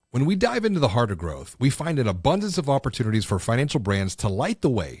When we dive into the heart of growth, we find an abundance of opportunities for financial brands to light the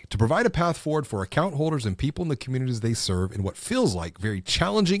way, to provide a path forward for account holders and people in the communities they serve in what feels like very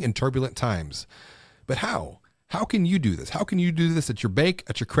challenging and turbulent times. But how? How can you do this? How can you do this at your bank,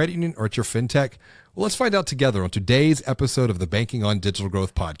 at your credit union, or at your fintech? Well, let's find out together on today's episode of the Banking on Digital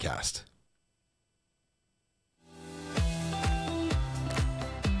Growth podcast.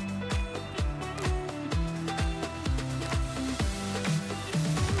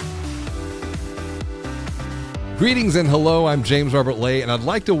 Greetings and hello, I'm James Robert Lay, and I'd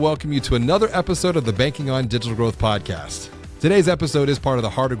like to welcome you to another episode of the Banking on Digital Growth podcast. Today's episode is part of the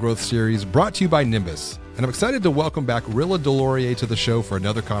Heart of Growth series brought to you by Nymbus, and I'm excited to welcome back Rilla Delorier to the show for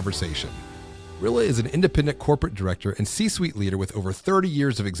another conversation. Rilla is an independent corporate director and C-suite leader with over 30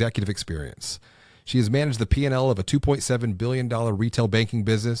 years of executive experience. She has managed the P&L of a $2.7 billion retail banking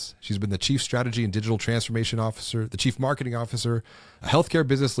business. She's been the Chief Strategy and Digital Transformation Officer, the Chief Marketing Officer, a healthcare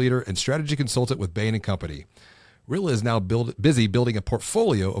business leader, and strategy consultant with Bain & Company. Rilla is now busy building a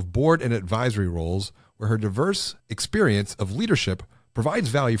portfolio of board and advisory roles where her diverse experience of leadership provides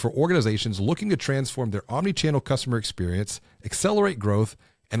value for organizations looking to transform their omni-channel customer experience, accelerate growth,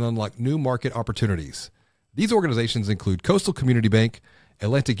 and unlock new market opportunities. These organizations include Coastal Community Bank,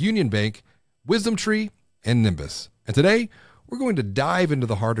 Atlantic Union Bank, WisdomTree, and Nymbus. And today, we're going to dive into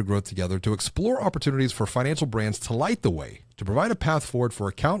the heart of growth together to explore opportunities for financial brands to light the way, to provide a path forward for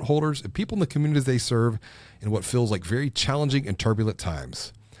account holders and people in the communities they serve in what feels like very challenging and turbulent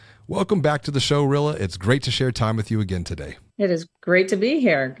times. Welcome back to the show, Rilla. It's great to share time with you again today. It is great to be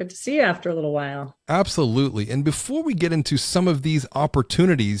here. Good to see you after a little while. Absolutely. And before we get into some of these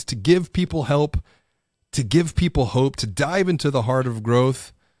opportunities to give people help, to give people hope, to dive into the heart of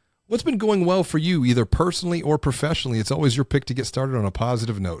growth, what's been going well for you, either personally or professionally? It's always your pick to get started on a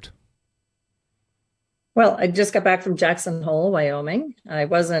positive note. Well, I just got back from Jackson Hole, Wyoming. I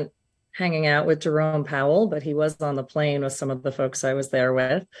wasn't hanging out with Jerome Powell, but he was on the plane with some of the folks I was there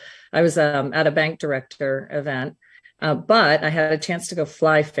with. I was at a bank director event, but I had a chance to go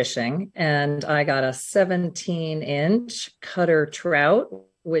fly fishing, and I got a 17-inch cutter trout,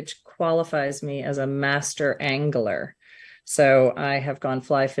 which qualifies me as a master angler. So I have gone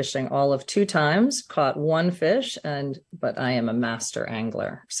fly fishing all of 2 times, caught 1 fish, but I am a master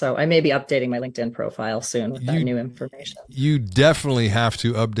angler. So I may be updating my LinkedIn profile soon with that new information. You definitely have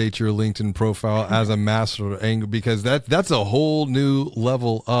to update your LinkedIn profile as a master angler, because that's a whole new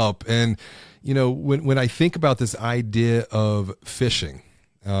level up. And, you know, when I think about this idea of fishing,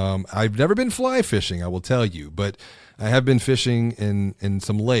 I've never been fly fishing, I will tell you, but I have been fishing in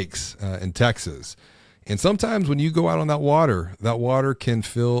some lakes in Texas. And sometimes when you go out on that water can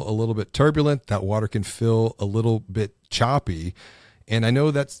feel a little bit turbulent. That water can feel a little bit choppy. And I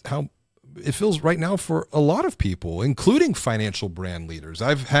know that's how it feels right now for a lot of people, including financial brand leaders.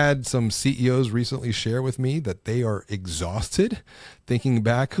 I've had some CEOs recently share with me that they are exhausted thinking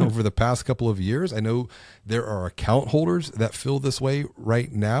back over the past couple of years. I know there are account holders that feel this way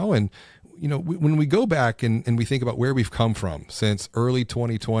right now. And you know, when we go back and we think about where we've come from since early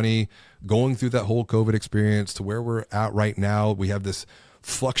 2020, going through that whole COVID experience to where we're at right now, we have this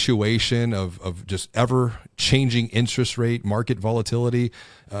fluctuation of just ever changing interest rate, market volatility.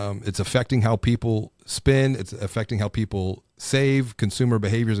 It's affecting how people spend. It's affecting how people save, consumer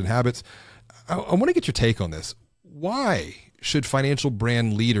behaviors and habits. I want to get your take on this. Why should financial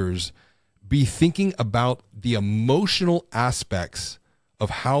brand leaders be thinking about the emotional aspects of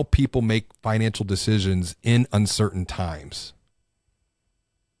how people make financial decisions in uncertain times?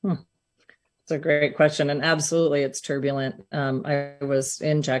 It's a great question. And absolutely, it's turbulent. I was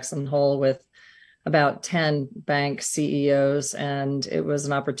in Jackson Hole with about 10 bank CEOs, and it was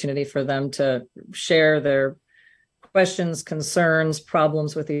an opportunity for them to share their questions, concerns,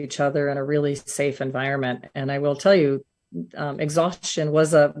 problems with each other in a really safe environment. And I will tell you, exhaustion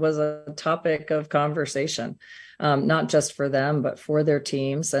was a topic of conversation. Not just for them, but for their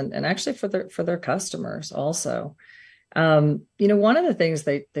teams and actually for their customers also. You know, one of the things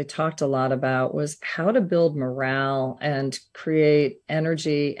they talked a lot about was how to build morale and create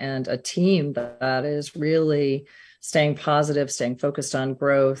energy and a team that is really staying positive, staying focused on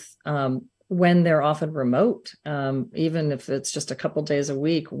growth, when they're often remote, even if it's just a couple days a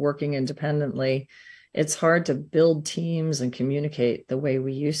week working independently. It's hard to build teams and communicate the way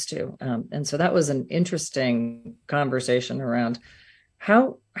we used to. And so that was an interesting conversation around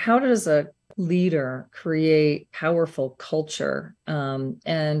how does a leader create powerful culture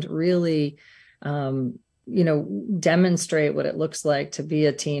and really demonstrate what it looks like to be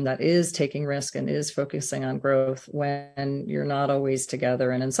a team that is taking risk and is focusing on growth when you're not always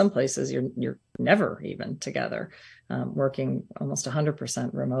together. And in some places, you're never even together, working almost 100%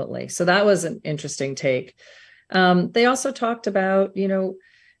 remotely. So that was an interesting take. They also talked about,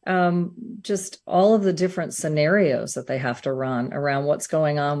 just all of the different scenarios that they have to run around what's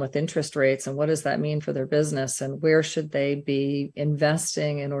going on with interest rates and what does that mean for their business and where should they be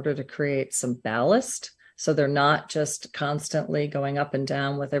investing in order to create some ballast. So they're not just constantly going up and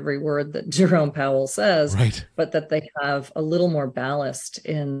down with every word that Jerome Powell says, right, but that they have a little more ballast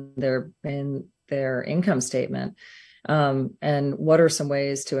in their income statement. And what are some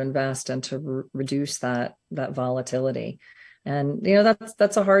ways to invest and to reduce that volatility? And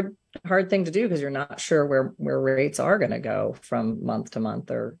that's a hard thing to do because you're not sure where rates are going to go from month to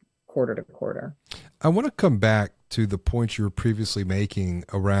month or quarter to quarter. I want to come back to the point you were previously making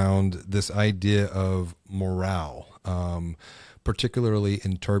around this idea of morale, particularly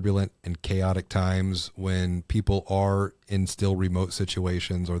in turbulent and chaotic times when people are in still remote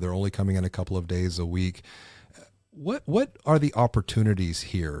situations or they're only coming in a couple of days a week. What are the opportunities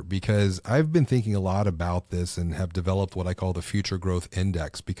here? Because I've been thinking a lot about this and have developed what I call the Future Growth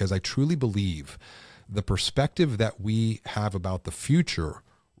Index, because I truly believe the perspective that we have about the future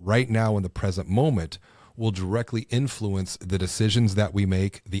right now in the present moment will directly influence the decisions that we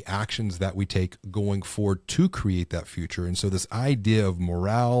make, the actions that we take going forward to create that future. And so this idea of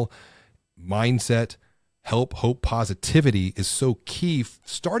morale, mindset, help, hope, positivity is so key,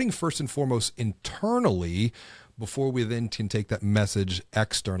 starting first and foremost internally before we then can take that message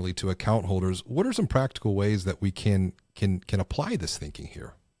externally to account holders. What are some practical ways that we can apply this thinking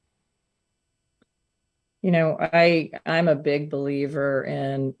here? I'm a big believer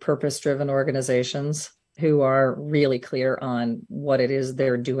in purpose-driven organizations who are really clear on what it is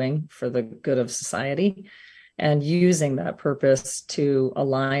they're doing for the good of society and using that purpose to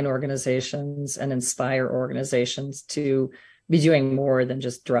align organizations and inspire organizations to be doing more than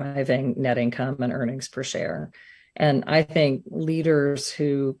just driving net income and earnings per share. And I think leaders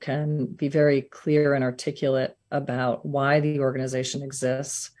who can be very clear and articulate about why the organization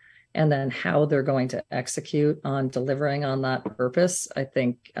exists and then how they're going to execute on delivering on that purpose, I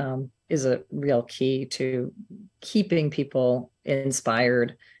think is a real key to keeping people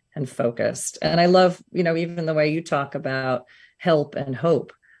inspired and focused. And I love, even the way you talk about help and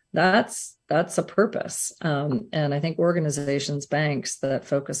hope. That's a purpose. And I think organizations, banks that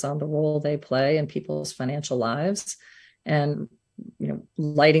focus on the role they play in people's financial lives and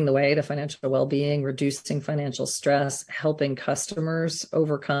lighting the way to financial well-being, reducing financial stress, helping customers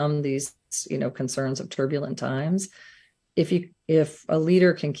overcome these, concerns of turbulent times. If a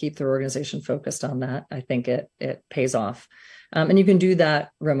leader can keep their organization focused on that, I think it pays off. And you can do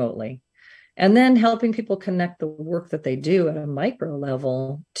that remotely. And then helping people connect the work that they do at a micro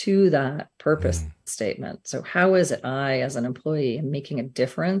level to that purpose statement. So how is it I, as an employee, am making a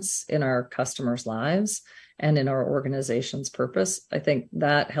difference in our customers' lives and in our organization's purpose? I think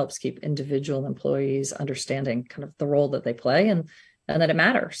that helps keep individual employees understanding kind of the role that they play and that it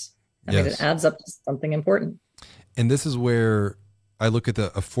matters. I mean, it adds up to something important. And this is where I look at a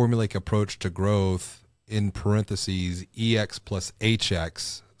formulaic approach to growth in parentheses, EX plus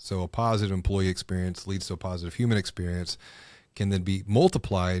HX. So a positive employee experience leads to a positive human experience, can then be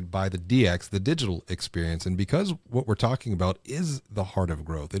multiplied by the DX, the digital experience. And because what we're talking about is the heart of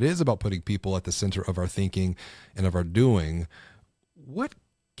growth, it is about putting people at the center of our thinking and of our doing. What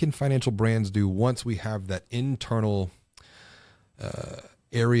can financial brands do once we have that internal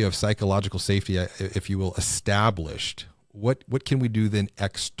area of psychological safety, if you will, established? What can we do then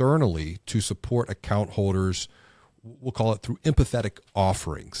externally to support account holders? We'll call it through empathetic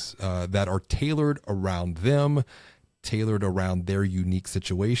offerings that are tailored around them, tailored around their unique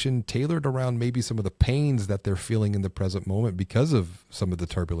situation, tailored around maybe some of the pains that they're feeling in the present moment because of some of the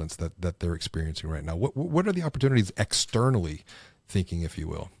turbulence that they're experiencing right now. What are the opportunities externally thinking, if you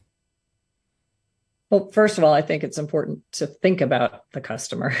will? Well, first of all, I think it's important to think about the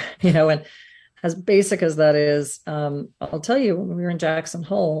customer, and as basic as that is, I'll tell you, when we were in Jackson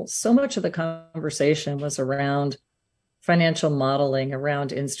Hole, so much of the conversation was around financial modeling,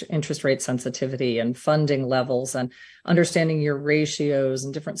 around interest rate sensitivity and funding levels and understanding your ratios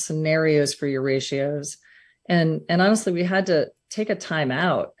and different scenarios for your ratios. And honestly, we had to take a time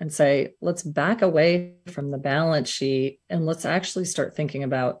out and say, let's back away from the balance sheet and let's actually start thinking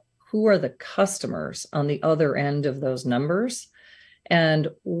about who are the customers on the other end of those numbers and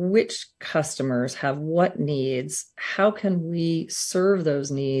which customers have what needs. How can we serve those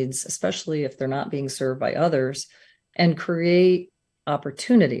needs, especially if they're not being served by others, and create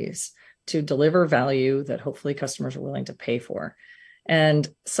opportunities to deliver value that hopefully customers are willing to pay for. And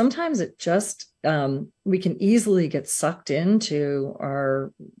sometimes it just, we can easily get sucked into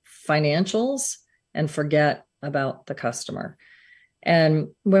our financials and forget about the customer. And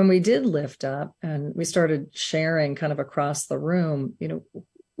when we did lift up and we started sharing kind of across the room,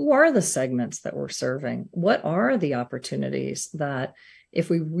 who are the segments that we're serving? What are the opportunities that, if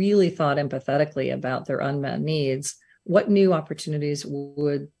we really thought empathetically about their unmet needs, what new opportunities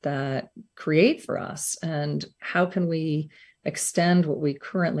would that create for us? And how can we extend what we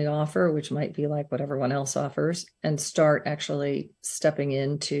currently offer, which might be like what everyone else offers, and start actually stepping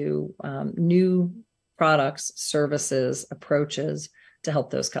into new products, services, approaches to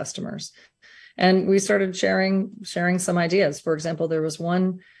help those customers? And we started sharing some ideas. For example, there was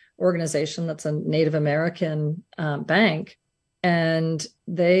one organization that's a Native American bank, and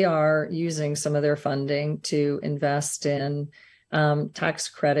they are using some of their funding to invest in tax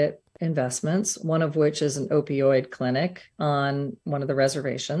credit investments, one of which is an opioid clinic on one of the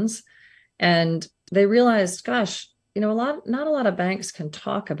reservations. And they realized, gosh, not a lot of banks can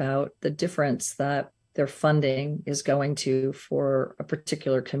talk about the difference that their funding is going to for a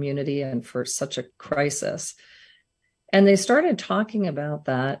particular community and for such a crisis. And they started talking about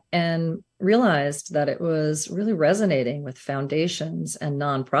that and realized that it was really resonating with foundations and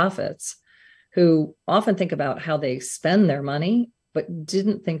nonprofits who often think about how they spend their money, but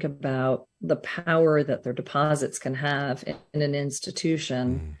didn't think about the power that their deposits can have in an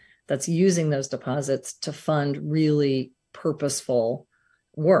institution that's using those deposits to fund really purposeful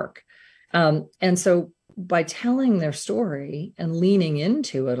work. And so by telling their story and leaning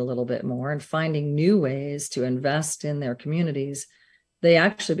into it a little bit more and finding new ways to invest in their communities, they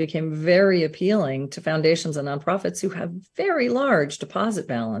actually became very appealing to foundations and nonprofits who have very large deposit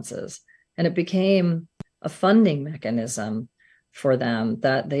balances. And it became a funding mechanism for them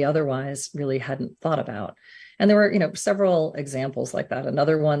that they otherwise really hadn't thought about. And there were, several examples like that.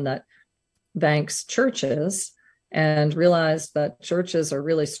 Another one that banks churches and realized that churches are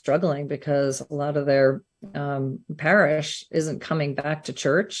really struggling because a lot of their parish isn't coming back to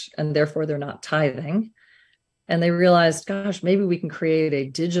church, and therefore they're not tithing. And they realized, gosh, maybe we can create a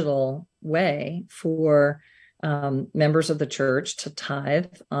digital way for members of the church to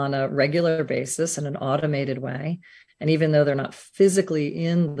tithe on a regular basis in an automated way. And even though they're not physically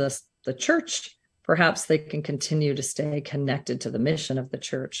in the church, perhaps they can continue to stay connected to the mission of the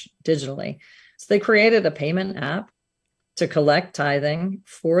church digitally. So they created a payment app to collect tithing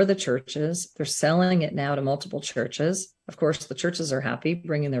for the churches. They're selling it now to multiple churches. Of course, the churches are happy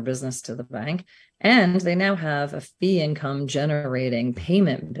bringing their business to the bank, and they now have a fee income generating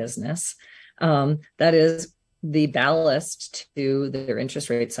payment business that is the ballast to their interest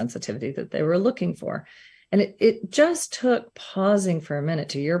rate sensitivity that they were looking for. And it just took pausing for a minute,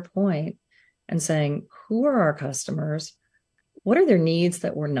 to your point, and saying, who are our customers? What are their needs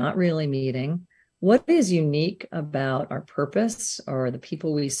that we're not really meeting? What is unique about our purpose or the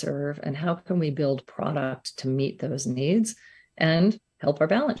people we serve? And how can we build product to meet those needs and help our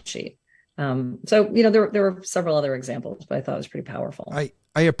balance sheet? So, there were several other examples, but I thought it was pretty powerful.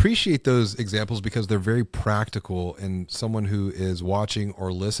 I appreciate those examples because they're very practical, and someone who is watching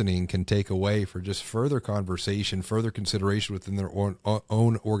or listening can take away for just further conversation, further consideration within their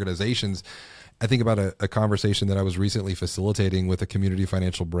own organizations. I think about a conversation that I was recently facilitating with a community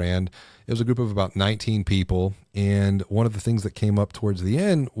financial brand. It was a group of about 19 people. And one of the things that came up towards the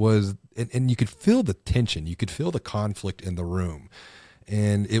end was, and you could feel the tension, you could feel the conflict in the room.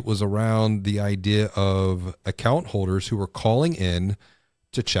 And it was around the idea of account holders who were calling in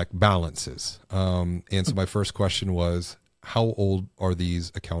to check balances. And so my first question was, how old are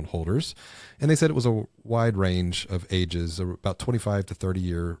these account holders? And they said it was a wide range of ages, about 25 to 30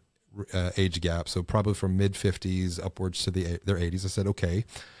 year age gap. So probably from mid 50s upwards to their 80s. I said, okay,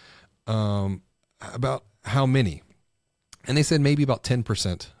 about how many? And they said maybe about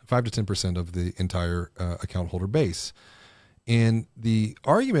 10%, 5 to 10% of the entire account holder base. And the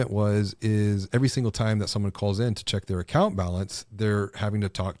argument is every single time that someone calls in to check their account balance, they're having to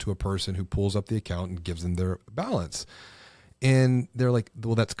talk to a person who pulls up the account and gives them their balance. And they're like,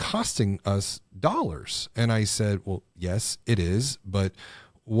 well, that's costing us dollars. And I said, well, yes, it is. But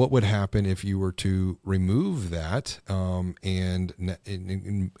what would happen if you were to remove that and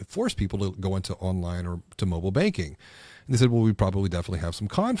force people to go into online or to mobile banking? And they said, well, we'd probably definitely have some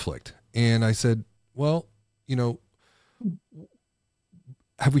conflict. And I said, well,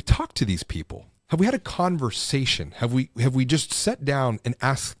 have we talked to these people? Have we had a conversation? Have we just sat down and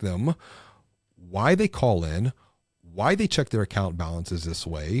asked them why they call in, why they check their account balances this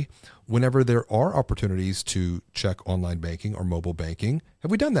way, whenever there are opportunities to check online banking or mobile banking? Have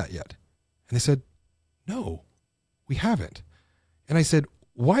we done that yet? And they said, no, we haven't. And I said,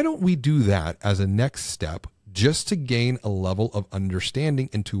 why don't we do that as a next step, just to gain a level of understanding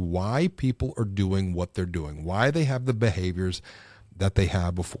into why people are doing what they're doing, why they have the behaviors that they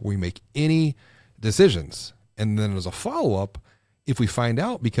have before we make any decisions. And then as a follow-up, if we find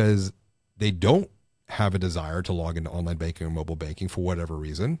out because they don't have a desire to log into online banking or mobile banking for whatever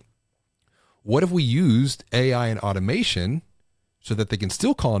reason, what if we used AI and automation so that they can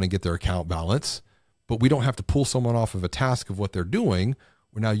still call in and get their account balance, but we don't have to pull someone off of a task of what they're doing?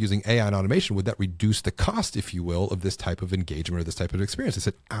 We're now using AI and automation. Would that reduce the cost, if you will, of this type of engagement or this type of experience? I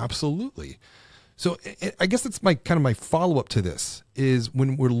said, absolutely. So I guess that's my follow-up to this is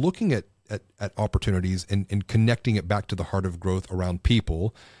when we're looking at opportunities and connecting it back to the heart of growth around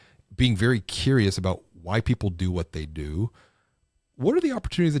people, being very curious about why people do what they do. What are the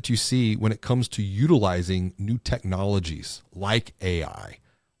opportunities that you see when it comes to utilizing new technologies like AI,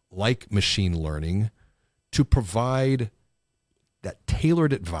 like machine learning, to provide that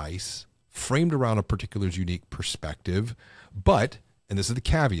tailored advice framed around a particular unique perspective, but, and this is the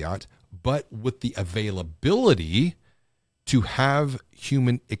caveat, but with the availability to have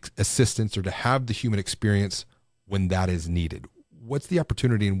human assistance or to have the human experience when that is needed? What's the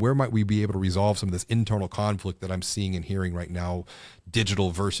opportunity, and where might we be able to resolve some of this internal conflict that I'm seeing and hearing right now,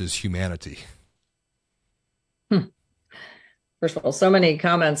 digital versus humanity? First of all, so many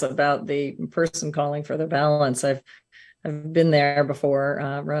comments about the person calling for the balance. I've been there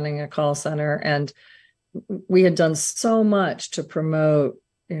before, running a call center, and we had done so much to promote,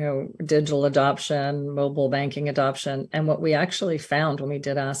 digital adoption, mobile banking adoption. And what we actually found when we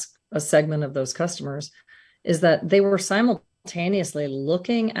did ask a segment of those customers is that they were simultaneously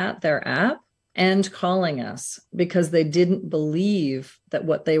looking at their app and calling us because they didn't believe that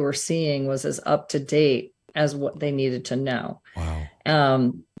what they were seeing was as up to date as what they needed to know.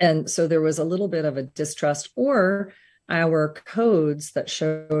 Wow. And so there was a little bit of a distrust, or our codes that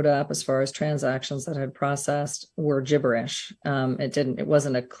showed up as far as transactions that had processed were gibberish. It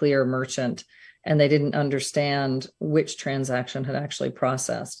wasn't a clear merchant, and they didn't understand which transaction had actually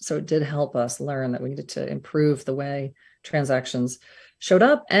processed. So it did help us learn that we needed to improve the way transactions showed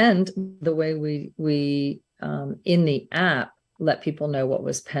up and the way we in the app let people know what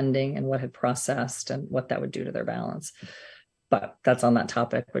was pending and what had processed and what that would do to their balance. But that's on that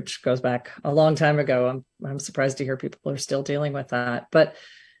topic, which goes back a long time ago. I'm surprised to hear people are still dealing with that. But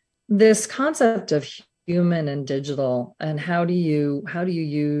this concept of human and digital, and how do you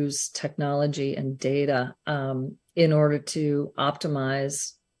use technology and data in order to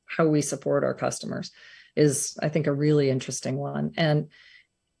optimize how we support our customers, is, I think, a really interesting one. And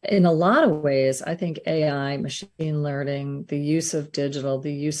in a lot of ways, I think AI, machine learning, the use of digital,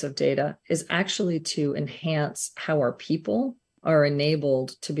 the use of data is actually to enhance how our people are enabled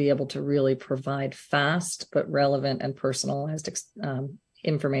to be able to really provide fast but relevant and personalized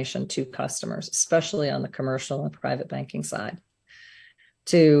information to customers, especially on the commercial and private banking side.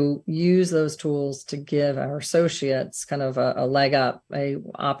 To use those tools to give our associates kind of a leg up, a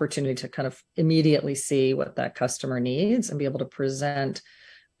opportunity to kind of immediately see what that customer needs and be able to present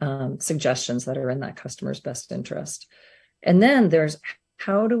suggestions that are in that customer's best interest. And then there's,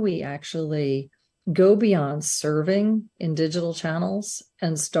 how do we actually go beyond serving in digital channels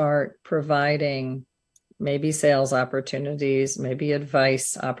and start providing maybe sales opportunities, maybe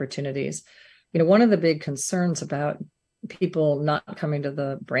advice opportunities? One of the big concerns about people not coming to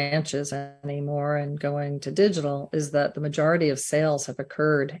the branches anymore and going to digital is that the majority of sales have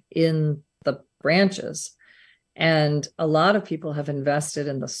occurred in the branches. And a lot of people have invested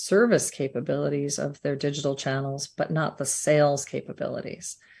in the service capabilities of their digital channels, but not the sales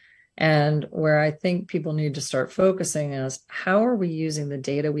capabilities. And where I think people need to start focusing is, how are we using the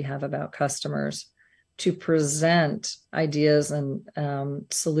data we have about customers to present ideas and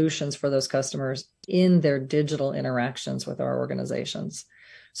solutions for those customers in their digital interactions with our organizations?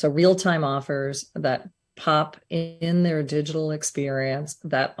 So real-time offers that pop in their digital experience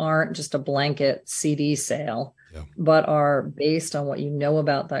that aren't just a blanket CD sale, but are based on what you know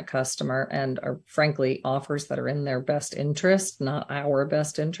about that customer and are frankly offers that are in their best interest, not our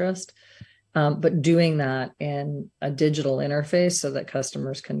best interest, but doing that in a digital interface so that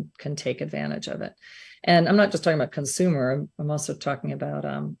customers can take advantage of it. And I'm not just talking about consumer, I'm also talking about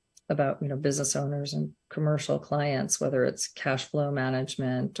business owners and commercial clients, whether it's cash flow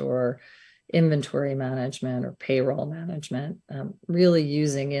management or inventory management or payroll management, really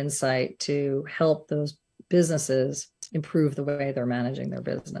using insight to help those businesses improve the way they're managing their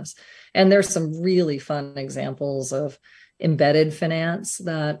business. And there's some really fun examples of embedded finance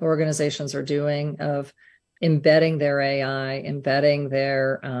that organizations are doing, of embedding their AI, embedding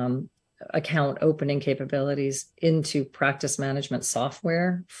their account opening capabilities into practice management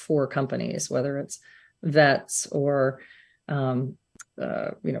software for companies, whether it's vets or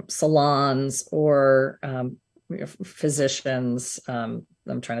salons or physicians. I'm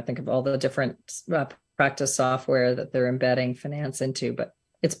trying to think of all the different practice software that they're embedding finance into, but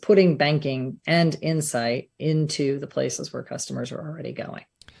it's putting banking and insight into the places where customers are already going.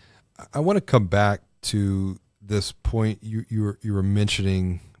 I want to come back to this point you were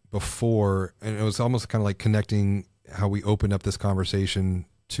mentioning before, and it was almost kind of like connecting how we opened up this conversation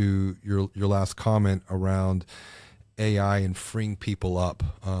to your last comment around AI and freeing people up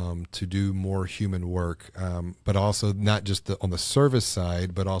to do more human work, but also not just on the service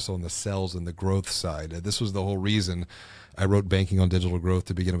side, but also on the sales and the growth side. This was the whole reason I wrote Banking on Digital Growth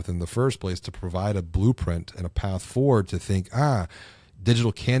to begin with in the first place, to provide a blueprint and a path forward to think,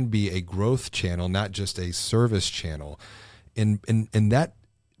 digital can be a growth channel, not just a service channel. And that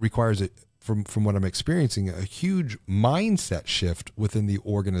requires, from what I'm experiencing, a huge mindset shift within the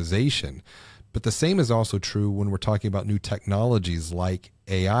organization. But the same is also true when we're talking about new technologies like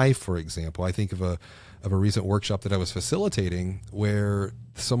AI, for example. I think of a recent workshop that I was facilitating where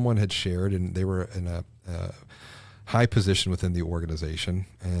someone had shared, and they were in a high position within the organization,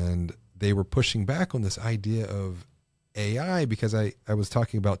 and they were pushing back on this idea of AI because I was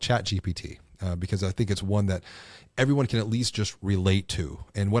talking about ChatGPT, because I think it's one that everyone can at least just relate to.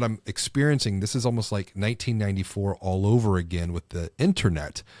 And what I'm experiencing, this is almost like 1994 all over again with the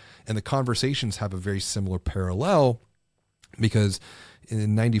internet. And the conversations have a very similar parallel, because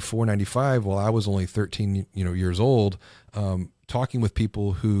in 94, 95, while I was only 13 years old, talking with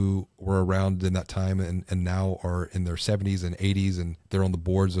people who were around in that time and now are in their 70s and 80s, and they're on the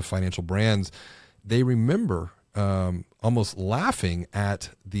boards of financial brands, they remember almost laughing at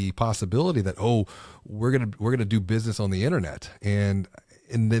the possibility that, we're gonna do business on the internet, and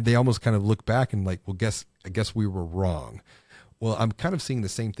they almost kind of look back and like, well, I guess we were wrong. Well, I'm kind of seeing the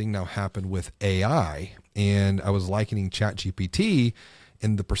same thing now happen with AI, and I was likening ChatGPT,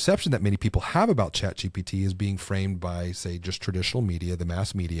 and the perception that many people have about ChatGPT is being framed by, say, just traditional media, the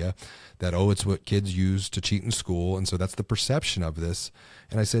mass media, that, it's what kids use to cheat in school, and so that's the perception of this.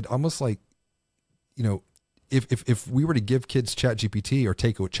 And I said, almost like, if we were to give kids ChatGPT or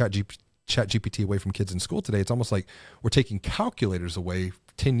take ChatGPT away from kids in school today, it's almost like we're taking calculators away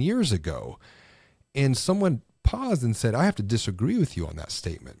 10 years ago. And someone paused and said, I have to disagree with you on that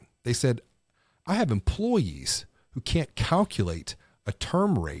statement. They said, I have employees who can't calculate a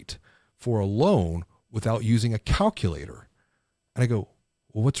term rate for a loan without using a calculator. And I go,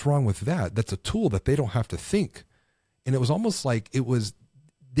 well, what's wrong with that? That's a tool that they don't have to think. And it was almost like there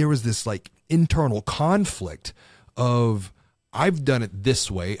was this like internal conflict of, I've done it this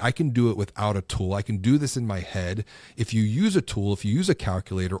way. I can do it without a tool. I can do this in my head. If you use a tool, if you use a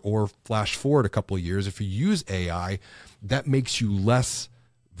calculator, or flash forward a couple of years, if you use AI, that makes you less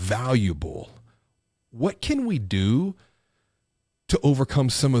valuable. What can we do to overcome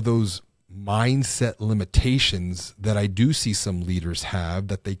some of those mindset limitations that I do see some leaders have,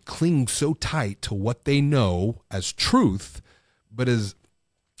 that they cling so tight to what they know as truth, but as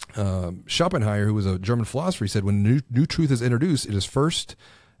Schopenhauer, who was a German philosopher, he said, when new truth is introduced, it is first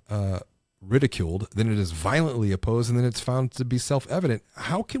ridiculed, then it is violently opposed, and then it's found to be self-evident.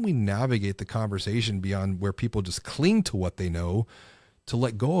 How can we navigate the conversation beyond where people just cling to what they know, to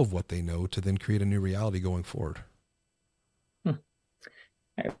let go of what they know, to then create a new reality going forward?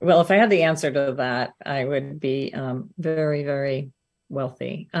 Well, if I had the answer to that, I would be very, very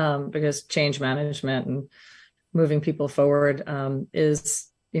wealthy, because change management and moving people forward is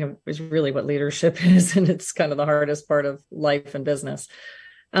really what leadership is, and it's kind of the hardest part of life and business.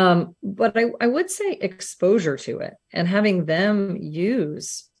 But I would say exposure to it and having them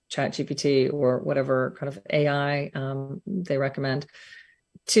use ChatGPT or whatever kind of AI they recommend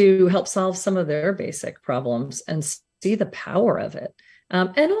to help solve some of their basic problems and see the power of it.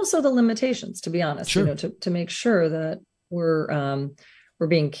 And also the limitations, to be honest, sure. To make sure that we're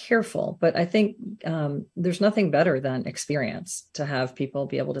being careful. But I think there's nothing better than experience to have people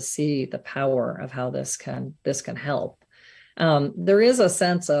be able to see the power of how this can help. There is a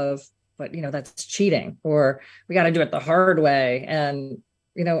sense of, but that's cheating, or we got to do it the hard way. And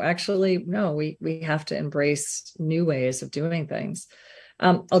actually, no, we have to embrace new ways of doing things.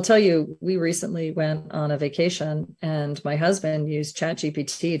 I'll tell you, we recently went on a vacation, and my husband used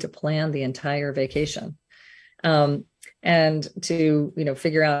ChatGPT to plan the entire vacation, and to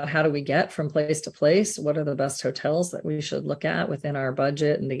figure out, how do we get from place to place? What are the best hotels that we should look at within our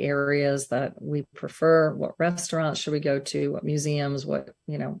budget and the areas that we prefer? What restaurants should we go to? What museums? What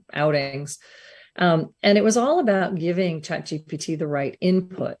outings? And it was all about giving ChatGPT the right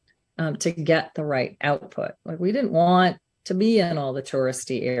input to get the right output. Like we didn't want to be in all the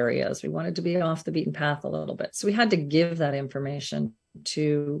touristy areas. We wanted to be off the beaten path a little bit. So we had to give that information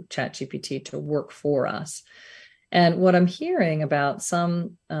to ChatGPT to work for us. And what I'm hearing about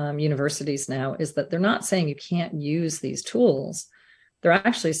some universities now is that they're not saying you can't use these tools. They're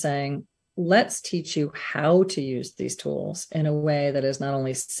actually saying, let's teach you how to use these tools in a way that is not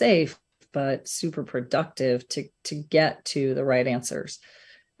only safe, but super productive to get to the right answers.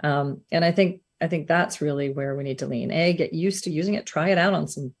 And I think that's really where we need to lean. Get used to using it, try it out on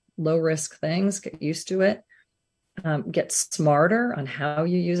some low risk things, get used to it, get smarter on how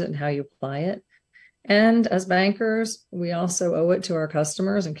you use it and how you apply it. And as bankers, we also owe it to our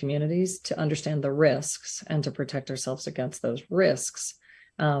customers and communities to understand the risks and to protect ourselves against those risks.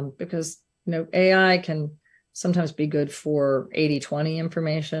 Because AI can sometimes be good for 80-20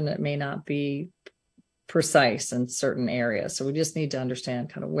 information. It may not be precise in certain areas. So we just need to understand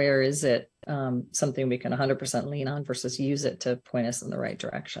kind of where is it something we can 100% lean on versus use it to point us in the right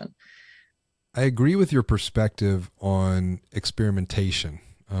direction. I agree with your perspective on experimentation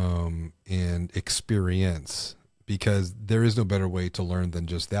and experience, because there is no better way to learn than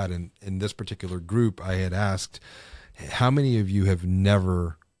just that. And in this particular group, I had asked, how many of you have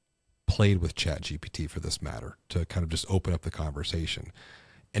never played with ChatGPT for this matter, to kind of just open up the conversation?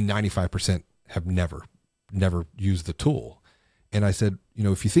 And 95% have never used the tool. And I said,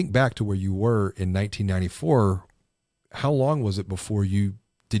 if you think back to where you were in 1994, how long was it before you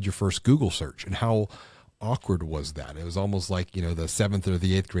did your first Google search, and how awkward was that? It was almost like, the 7th or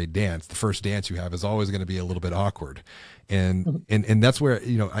the 8th grade dance. The first dance you have is always going to be a little bit awkward. And that's where,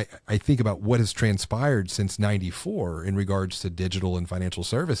 I think about what has transpired since 94 in regards to digital and financial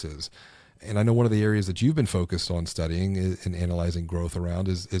services. And I know one of the areas that you've been focused on studying and analyzing growth around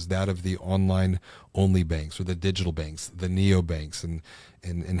is that of the online only banks, or the digital banks, the neobanks,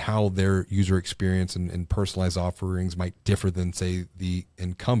 and how their user experience and personalized offerings might differ than, say, the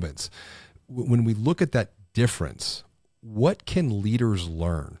incumbents. When we look at that difference, what can leaders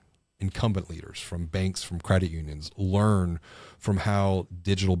learn, incumbent leaders from banks, from credit unions, learn from how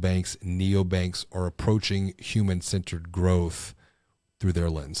digital banks, neobanks are approaching human-centered growth through their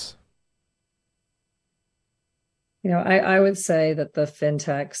lens? I would say that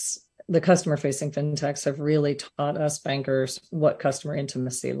the customer-facing fintechs have really taught us bankers what customer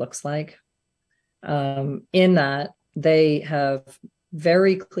intimacy looks like. In that they have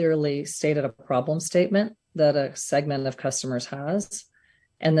very clearly stated a problem statement that a segment of customers has,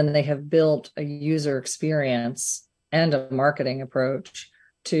 and then they have built a user experience and a marketing approach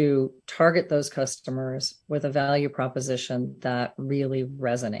to target those customers with a value proposition that really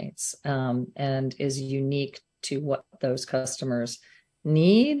resonates and is unique to what those customers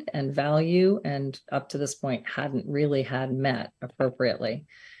need and value, and up to this point hadn't really had met appropriately.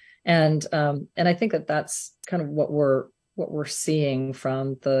 And I think that that's kind of what we're seeing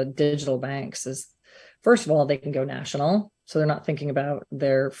from the digital banks is, first of all, they can go national. So they're not thinking about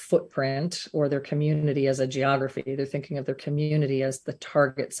their footprint or their community as a geography. They're thinking of their community as the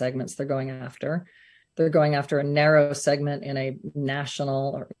target segments they're going after. They're going after a narrow segment in a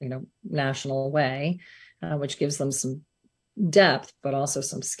national way, which gives them some depth, but also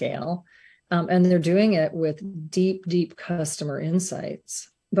some scale. And they're doing it with deep, deep customer insights.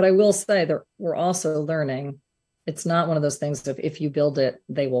 But I will say that we're also learning it's not one of those things of if you build it,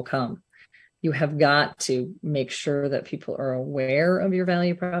 they will come. You have got to make sure that people are aware of your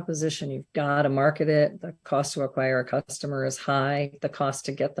value proposition. You've got to market it. The cost to acquire a customer is high. The cost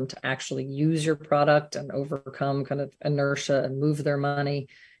to get them to actually use your product and overcome kind of inertia and move their money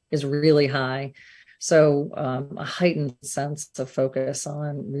is really high. So a heightened sense of focus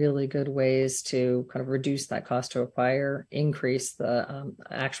on really good ways to kind of reduce that cost to acquire, increase the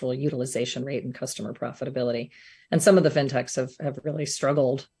actual utilization rate and customer profitability. And some of the fintechs have really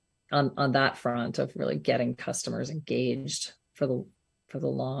struggled on that front of really getting customers engaged for the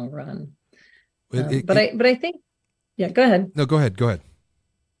long run. But I think, yeah, go ahead. No, go ahead.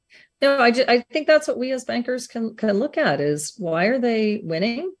 No, I think that's what we as bankers can look at is, why are they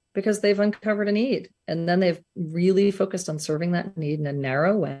winning? Because they've uncovered a need, and then they've really focused on serving that need in a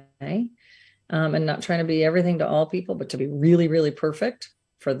narrow way, and not trying to be everything to all people, but to be really, really perfect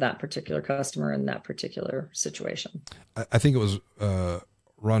for that particular customer in that particular situation. I think it was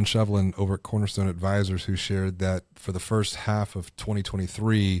Ron Shevlin over at Cornerstone Advisors who shared that for the first half of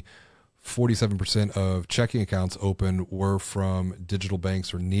 2023, 47% of checking accounts opened were from digital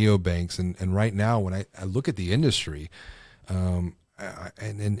banks or neobanks. And right now, when I look at the industry, and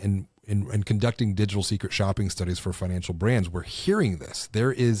conducting digital secret shopping studies for financial brands, we're hearing this.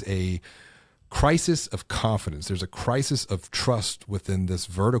 There is a crisis of confidence. There's a crisis of trust within this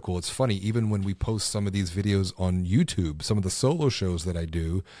vertical. It's funny, even when we post some of these videos on YouTube, some of the solo shows that I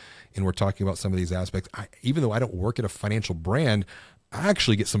do, and we're talking about some of these aspects, even though I don't work at a financial brand, I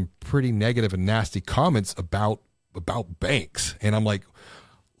actually get some pretty negative and nasty comments about banks. And I'm like,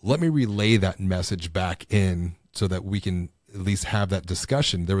 let me relay that message back in so that we can at least have that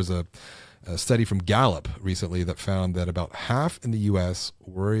discussion. There was a study from Gallup recently that found that about half in the U.S.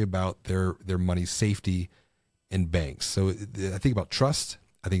 worry about their money safety in banks. So I think about trust,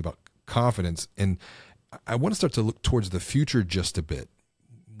 I think about confidence, and I want to start to look towards the future just a bit.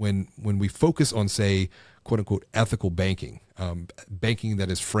 When we focus on, say, quote unquote, ethical banking, banking that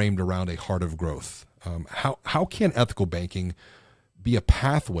is framed around a heart of growth, how can ethical banking be a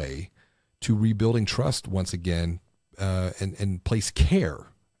pathway to rebuilding trust once again, and place care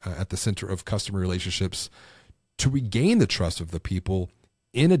at the center of customer relationships to regain the trust of the people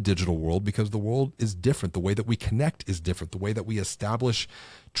in a digital world, because the world is different. The way that we connect is different. The way that we establish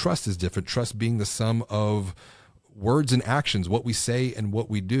trust is different. Trust being the sum of words and actions, what we say and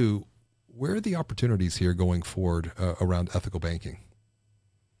what we do. Where are the opportunities here going forward around ethical banking?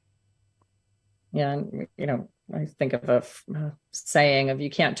 Yeah, and I think of a saying of, you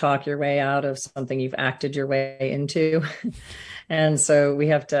can't talk your way out of something you've acted your way into. And so we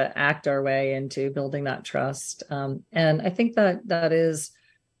have to act our way into building that trust. And I think that is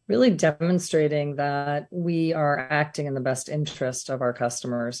really demonstrating that we are acting in the best interest of our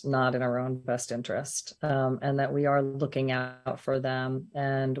customers, not in our own best interest, and that we are looking out for them.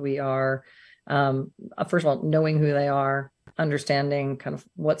 And we are, first of all, knowing who they are, understanding kind of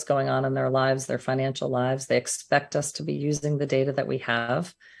what's going on in their lives, their financial lives. They expect us to be using the data that we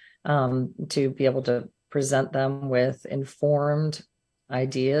have, to be able to present them with informed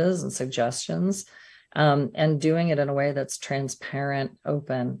ideas and suggestions, and doing it in a way that's transparent,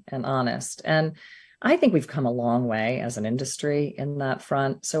 open, and honest. And I think we've come a long way as an industry in that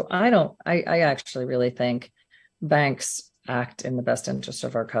front. So I actually really think banks act in the best interest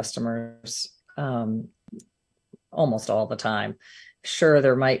of our customers, almost all the time. Sure,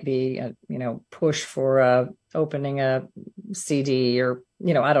 there might be a push for opening a CD, or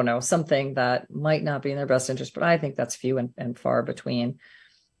I don't know, something that might not be in their best interest, but I think that's few and far between.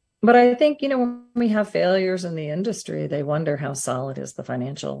 But I think when we have failures in the industry, they wonder how solid is the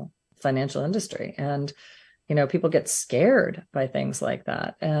financial industry, and people get scared by things like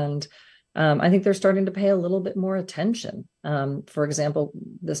that. And I think they're starting to pay a little bit more attention. For example,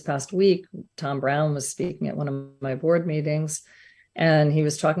 this past week, Tom Brown was speaking at one of my board meetings, and he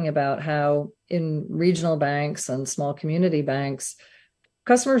was talking about how in regional banks and small community banks,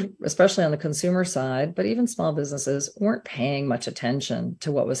 customers, especially on the consumer side, but even small businesses, weren't paying much attention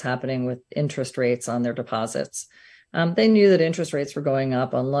to what was happening with interest rates on their deposits. They knew that interest rates were going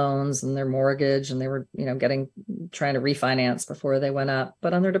up on loans and their mortgage, and they were, trying to refinance before they went up.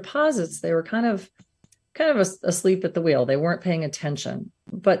 But on their deposits, they were kind of asleep at the wheel. They weren't paying attention.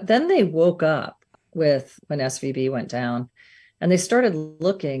 But then they woke up when SVB went down, and they started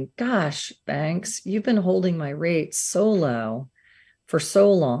looking, gosh, banks, you've been holding my rates so low for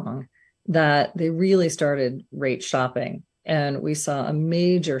so long, that they really started rate shopping. And we saw a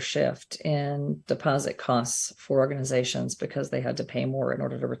major shift in deposit costs for organizations because they had to pay more in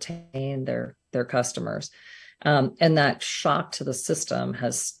order to retain their customers. And that shock to the system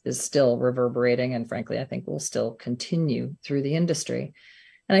is still reverberating. And frankly, I think will still continue through the industry.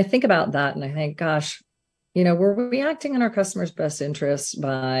 And I think about that and I think, gosh, we're reacting in our customers' best interests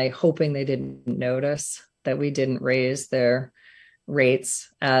by hoping they didn't notice that we didn't raise their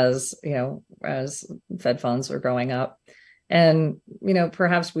rates as Fed funds were going up. And,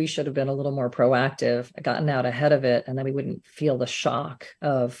 perhaps we should have been a little more proactive, gotten out ahead of it, and then we wouldn't feel the shock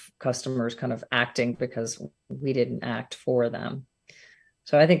of customers kind of acting because we didn't act for them.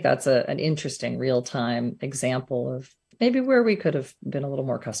 So I think that's an interesting real-time example of maybe where we could have been a little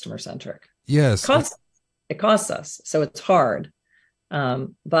more customer-centric. Yes. It costs us, so it's hard.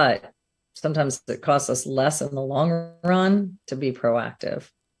 But sometimes it costs us less in the long run to be proactive.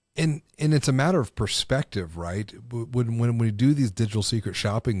 And it's a matter of perspective, right? When we do these digital secret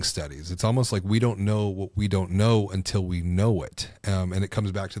shopping studies, it's almost like we don't know what we don't know until we know it. And it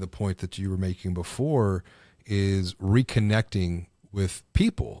comes back to the point that you were making before, is reconnecting with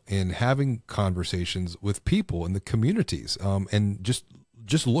people and having conversations with people in the communities, and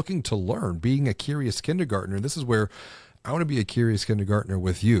just looking to learn, being a curious kindergartner. This is where I want to be a curious kindergartner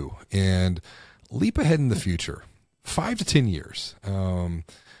with you and leap ahead in the future, 5 to 10 years.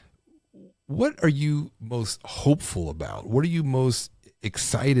 What are you most hopeful about? What are you most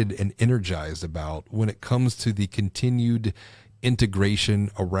excited and energized about when it comes to the continued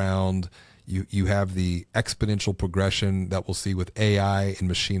integration around, You have the exponential progression that we'll see with AI and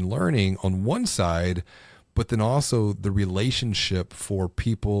machine learning on one side, but then also the relationship for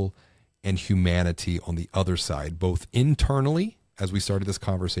people and humanity on the other side, both internally, as we started this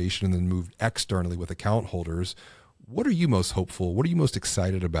conversation, and then moved externally with account holders. What are you most hopeful? What are you most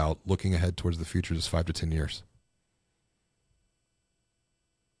excited about looking ahead towards the future, just 5 to 10 years?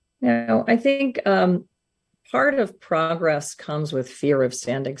 I think part of progress comes with fear of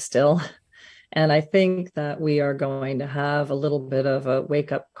standing still. And I think that we are going to have a little bit of a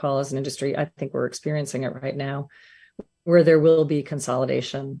wake-up call as an industry. I think we're experiencing it right now, where there will be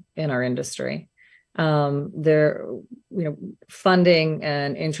consolidation in our industry. Funding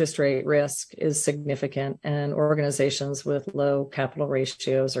and interest rate risk is significant, and organizations with low capital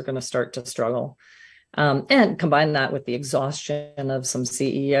ratios are going to start to struggle. And combine that with the exhaustion of some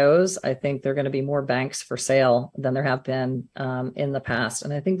CEOs, I think there are going to be more banks for sale than there have been in the past.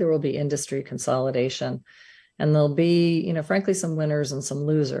 And I think there will be industry consolidation, and there'll be, frankly, some winners and some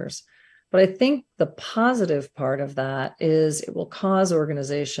losers. But I think the positive part of that is it will cause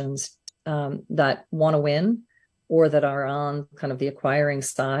organizations that want to win, or that are on kind of the acquiring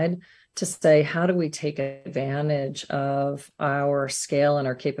side, to say, how do we take advantage of our scale and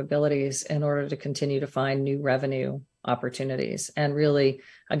our capabilities in order to continue to find new revenue opportunities and really,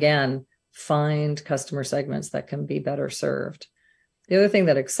 again, find customer segments that can be better served. The other thing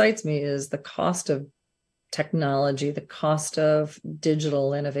that excites me is the cost of technology, the cost of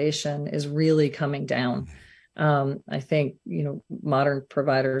digital innovation is really coming down. I think, modern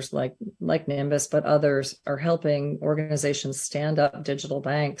providers like Nymbus, but others, are helping organizations stand up digital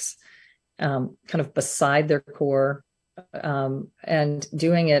banks kind of beside their core, and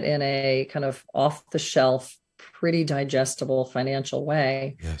doing it in a kind of off-the-shelf, pretty digestible financial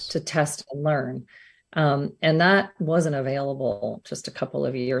way. Yes. To test and learn. And that wasn't available just a couple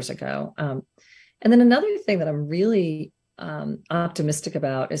of years ago. And then another thing that I'm really optimistic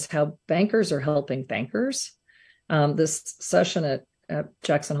about is how bankers are helping bankers. This session at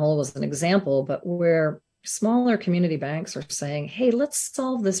Jackson Hole was an example, but where smaller community banks are saying, hey, let's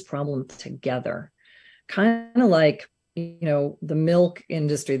solve this problem together. Kind of like, the milk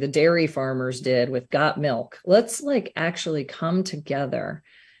industry, the dairy farmers did with Got Milk. Let's actually come together,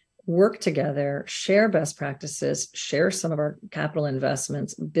 work together, share best practices, share some of our capital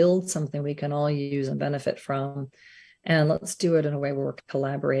investments, build something we can all use and benefit from. And let's do it in a way where we're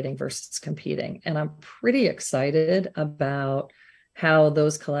collaborating versus competing. And I'm pretty excited about how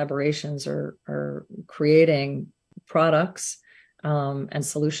those collaborations are creating products and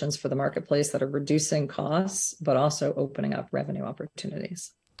solutions for the marketplace that are reducing costs, but also opening up revenue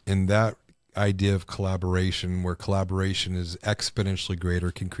opportunities. And that idea of collaboration, where collaboration is exponentially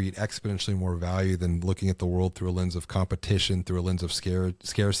greater, can create exponentially more value than looking at the world through a lens of competition, through a lens of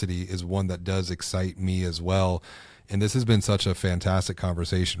scarcity, is one that does excite me as well. And this has been such a fantastic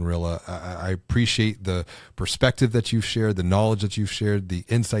conversation, Rilla. I appreciate the perspective that you've shared, the knowledge that you've shared, the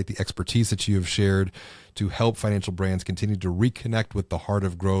insight, the expertise that you have shared to help financial brands continue to reconnect with the heart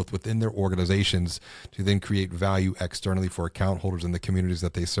of growth within their organizations to then create value externally for account holders in the communities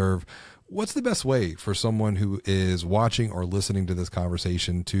that they serve. What's the best way for someone who is watching or listening to this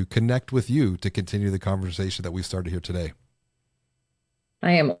conversation to connect with you to continue the conversation that we've started here today?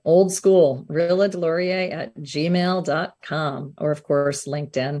 I am old school, rilladelorier@gmail.com, or of course,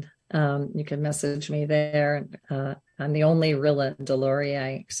 LinkedIn. You can message me there. I'm the only Rilla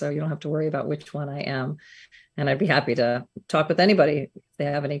Delorier, so you don't have to worry about which one I am. And I'd be happy to talk with anybody if they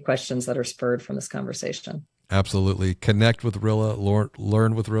have any questions that are spurred from this conversation. Absolutely. Connect with Rilla,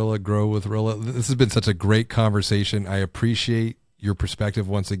 learn with Rilla, grow with Rilla. This has been such a great conversation. I appreciate your perspective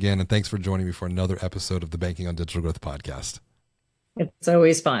once again, and thanks for joining me for another episode of the Banking on Digital Growth podcast. It's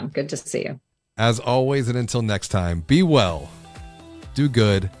always fun. Good to see you. As always, and until next time, be well, do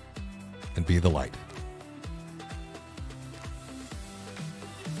good, and be the light.